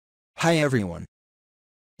Hi everyone.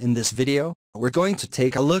 In this video, we're going to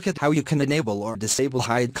take a look at how you can enable or disable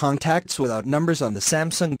hide contacts without numbers on the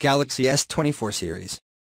Samsung Galaxy S24 series.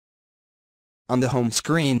 On the home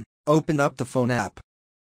screen, open up the phone app.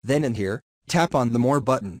 Then in here, tap on the More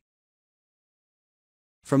button.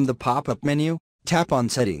 From the pop-up menu, tap on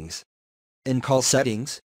Settings. In Call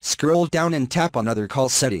Settings, scroll down and tap on Other Call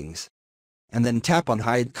Settings. And then tap on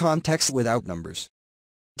Hide Contacts without numbers.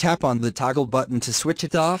 Tap on the toggle button to switch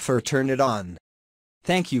it off or turn it on.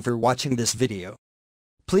 Thank you for watching this video.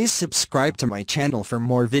 Please subscribe to my channel for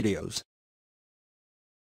more videos.